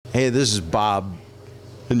Hey, this is Bob,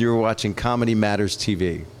 and you're watching Comedy Matters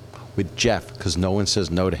TV with Jeff, because no one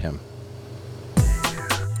says no to him.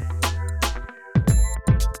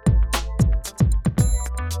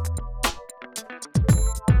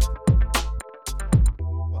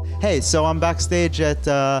 Hey, so I'm backstage at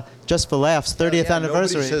Just for Laughs 30th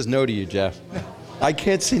anniversary. Nobody says no to you, Jeff. I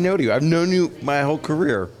can't say no to you. I've known you my whole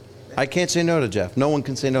career. I can't say no to Jeff. No one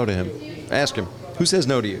can say no to him. Ask him. Who says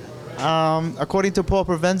no to you? According to Paul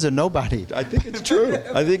Provenza, nobody. I think it's true.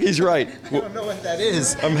 I think he's right. I don't know what that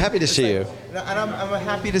is. I'm happy to see you. And I'm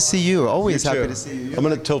happy to see you. Always happy to see you. I'm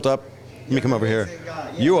going to tilt up. Let me come over here.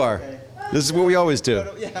 You are. Okay. This is what we always do.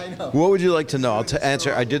 Yeah, I know. What would you like to know? I'll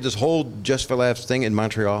answer. I did this whole Just for Laughs thing in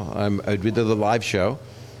Montreal. I did the live show.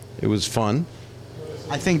 It was fun.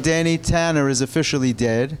 I think Danny Tanner is officially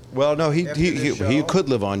dead. Well, no, he could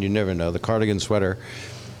live on. You never know. The cardigan sweater.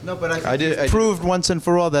 No, but I think proved once and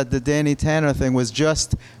for all that the Danny Tanner thing was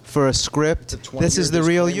just for a script. This is the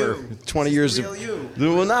real you. 20 years of you.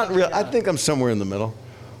 Well, not real. I think I'm somewhere in the middle.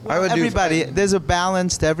 Well, there's a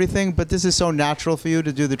balance to everything, but this is so natural for you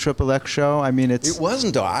to do the XXX show. I mean, It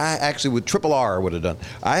wasn't, though. I actually, with Triple R, I would have done.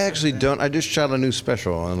 I actually don't. I just shot a new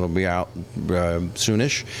special, and it'll be out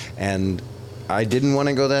soonish. And I didn't want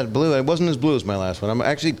to go that blue. It wasn't as blue as my last one. I'm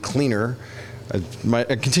actually cleaner.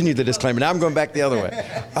 I continued the disclaimer. Now I'm going back the other way.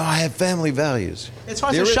 Oh, I have family values. It's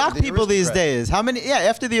hard to shock people these days. How many? Yeah,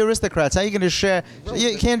 after the Aristocrats, how are you going to share?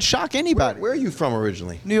 You can't shock anybody. Where are you from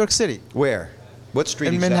originally? New York City. Where? What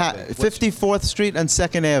street? In Manhattan, 54th Street and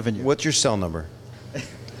 2nd Avenue. What's your cell number?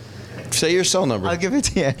 Say your cell number. I'll give it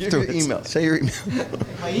to you Give your afterwards. email. Say your email.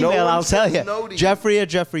 My email, I'll tell you. No to you.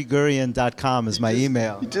 Jeffrey@jeffreygurian.com is my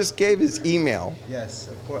email. He just gave his email. Yes,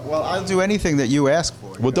 of course. Well, I'll do anything that you ask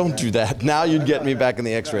for. Well, don't do that. Now you'd get me back in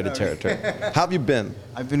the X-rated territory. How have you been?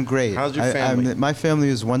 I've been great. How's your family? My family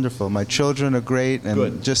is wonderful. My children are great, and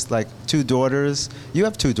Good. just like 2 daughters. You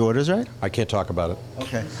have 2 daughters, right? I can't talk about it.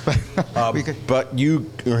 Okay. But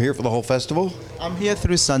you are here for the whole festival? I'm here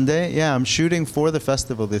through Sunday. Yeah, I'm shooting for the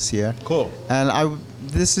festival this year. Cool. And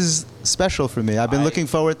this is special for me. I've been looking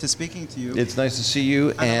forward to speaking to you. It's nice to see you.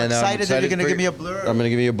 And I'm excited that you're going to give me a blurb. I'm going to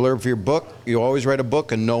give you a blurb for your book. You always write a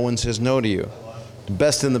book, and no one says no to you. The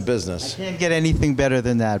best in the business. Can't get anything better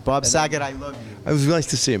than that. Bob Saget, I love you. It was nice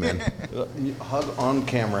to see you, man. Hug on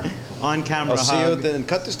camera. On camera I'll see you hug. then.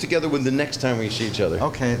 Cut this together with the next time we see each other.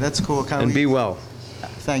 Okay, that's cool. And be well.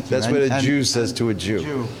 Thank you. That's what a Jew says to a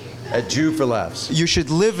Jew. A Jew for laughs. You should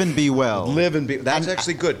live and be well. Live and be. That's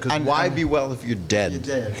actually good, because why be well if you're dead? You're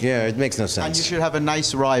dead. Yeah, it makes no sense. And you should have a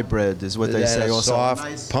nice rye bread, is what they say. Also,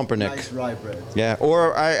 soft pumpernickel. Nice rye bread. Yeah,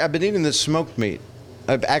 or I've been eating this smoked meat.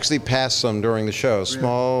 I've actually passed some during the show.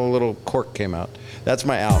 Small little cork came out. That's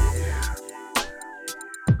my out.